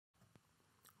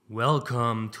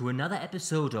Welcome to another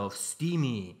episode of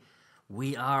Steemy.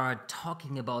 We are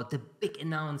talking about the big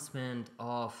announcement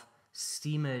of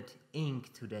Steemit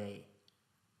Inc. today.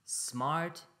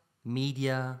 Smart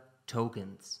Media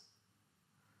Tokens.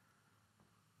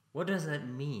 What does that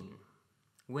mean?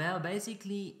 Well,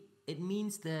 basically, it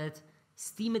means that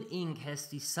Steemit Inc. has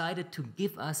decided to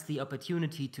give us the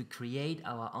opportunity to create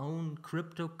our own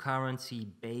cryptocurrency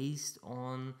based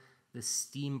on the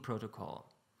Steem protocol.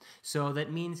 So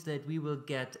that means that we will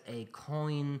get a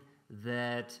coin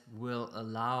that will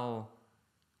allow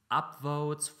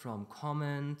upvotes from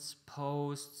comments,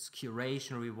 posts,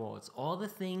 curation rewards, all the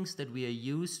things that we are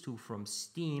used to from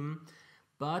Steem,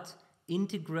 but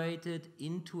integrated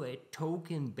into a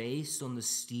token based on the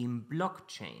Steem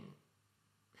blockchain.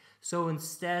 So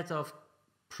instead of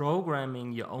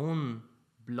programming your own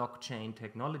blockchain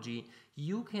technology,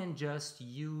 you can just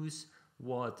use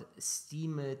what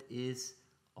Steemit is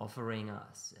offering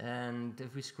us. And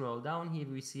if we scroll down here,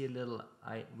 we see a little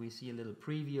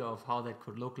preview of how that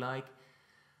could look like.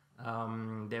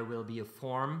 There will be a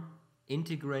form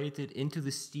integrated into the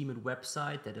Steemit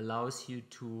website that allows you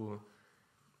to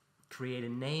create a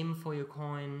name for your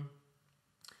coin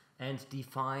and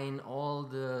define all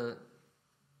the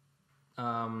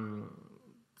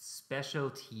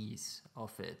specialties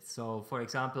of it. So for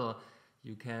example,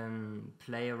 you can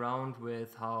play around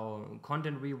with how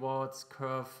content rewards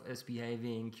curve is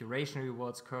behaving, curation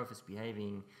rewards curve is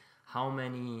behaving, how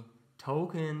many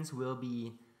tokens will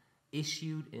be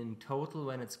issued in total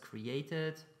when it's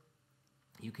created.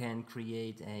 You can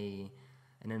create an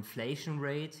inflation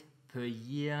rate per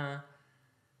year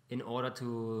in order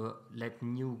to let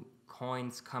new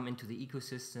coins come into the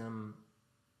ecosystem.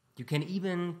 You can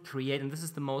even create, and this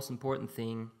is the most important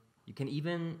thing, you can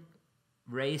even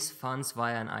raise funds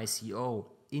via an ICO,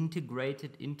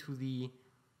 integrated into the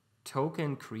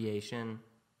token creation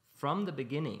from the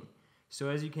beginning. So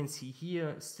as you can see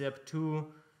here, step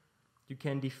 2, you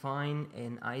can define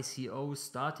an ICO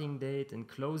starting date and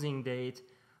closing date,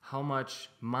 how much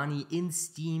money in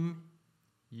Steem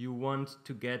you want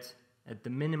to get at the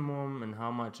minimum and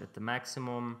how much at the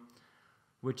maximum,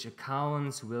 which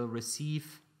accounts will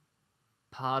receive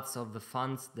parts of the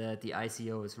funds that the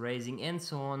ICO is raising, and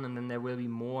so on. And then there will be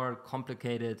more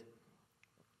complicated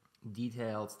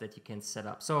details that you can set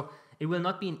up. So it will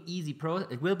not be an easy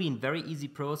process. It will be a very easy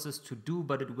process to do,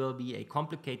 but it will be a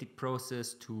complicated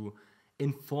process to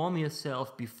inform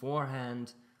yourself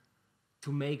beforehand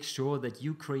to make sure that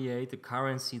you create the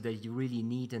currency that you really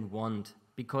need and want,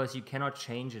 because you cannot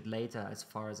change it later, as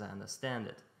far as I understand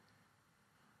it.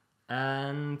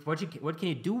 And what can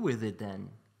you do with it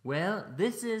then? Well,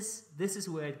 this is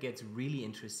where it gets really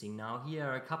interesting. Now, here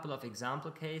are a couple of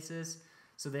example cases.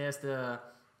 So there's the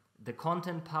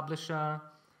content publisher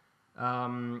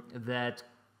that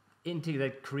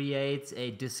creates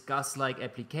a Discuss-like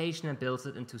application and builds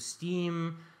it into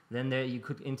Steem. Then there you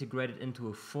could integrate it into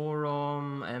a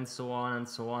forum, and so on and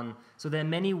so on. So there are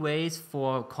many ways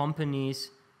for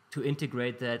companies to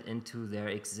integrate that into their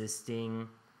existing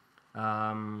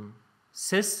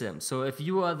system. So if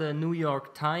you are the New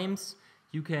York Times,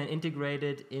 you can integrate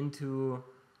it into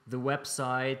the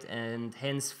website and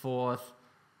henceforth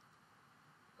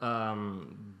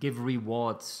give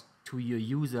rewards to your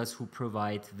users who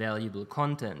provide valuable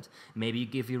content. Maybe you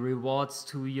give your rewards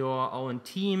to your own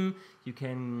team, you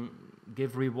can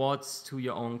give rewards to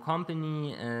your own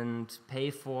company and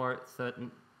pay for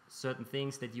certain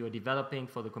things that you are developing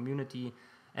for the community,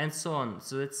 and so on.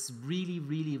 So it's really,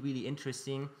 really, really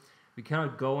interesting. We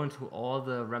cannot go into all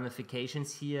the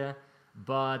ramifications here,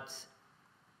 but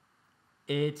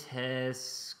it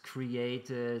has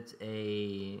created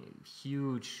a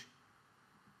huge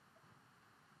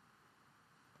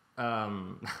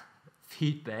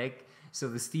feedback. So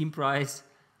the Steem price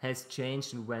has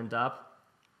changed and went up.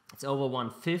 It's over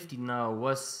 150 now. It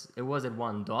was at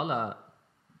 $1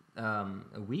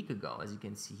 a week ago. As you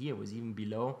can see here, it was even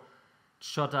below. It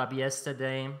shot up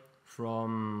yesterday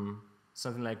from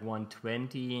something like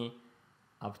 120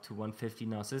 up to 150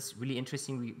 now. So it's really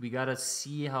interesting. We gotta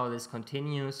see how this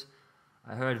continues.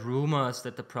 I heard rumors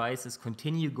that the prices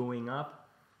continue going up,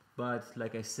 but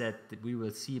like I said, we will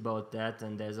see about that.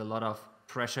 And there's a lot of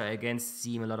pressure against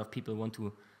Steem. A lot of people want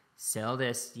to sell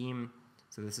their Steem.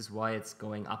 So this is why it's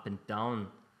going up and down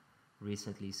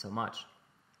recently so much.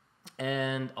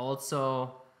 And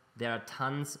also there are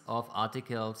tons of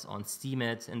articles on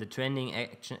Steemit in the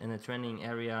trending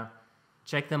area.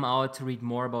 Check them out to read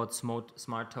more about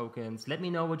smart tokens. Let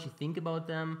me know what you think about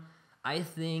them. I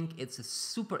think it's a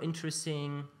super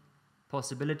interesting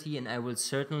possibility, and I will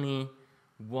certainly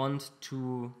want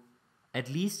to at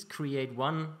least create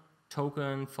one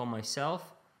token for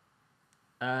myself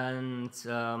and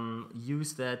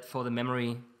use that for the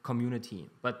memory community.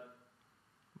 But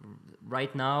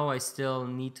right now I still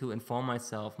need to inform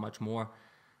myself much more.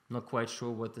 I'm not quite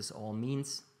sure what this all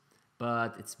means,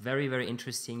 but it's very, very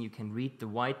interesting. You can read the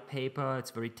white paper. It's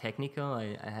very technical.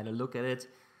 I had a look at it.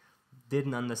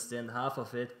 Didn't understand half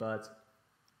of it, but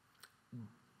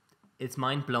it's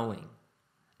mind-blowing.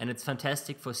 And it's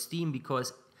fantastic for Steem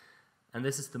because, and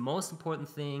this is the most important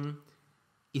thing,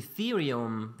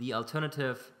 Ethereum, the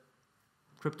alternative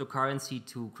cryptocurrency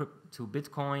to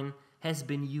Bitcoin, has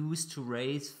been used to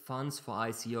raise funds for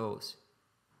ICOs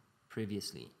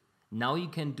previously. Now you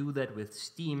can do that with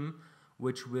Steem,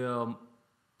 which will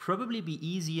probably be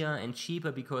easier and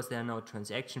cheaper because there are no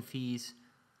transaction fees,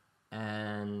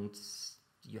 and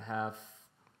you have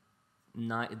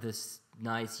this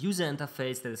nice user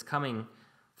interface that is coming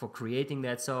for creating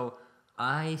that. So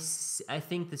I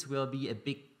think this will be a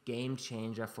big game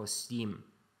changer for Steem.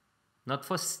 Not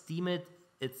for Steem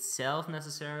itself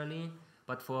necessarily,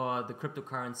 but for the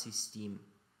cryptocurrency Steem.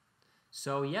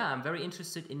 So yeah, I'm very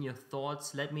interested in your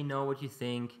thoughts. Let me know what you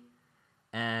think.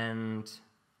 And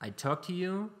I talk to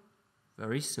you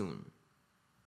very soon.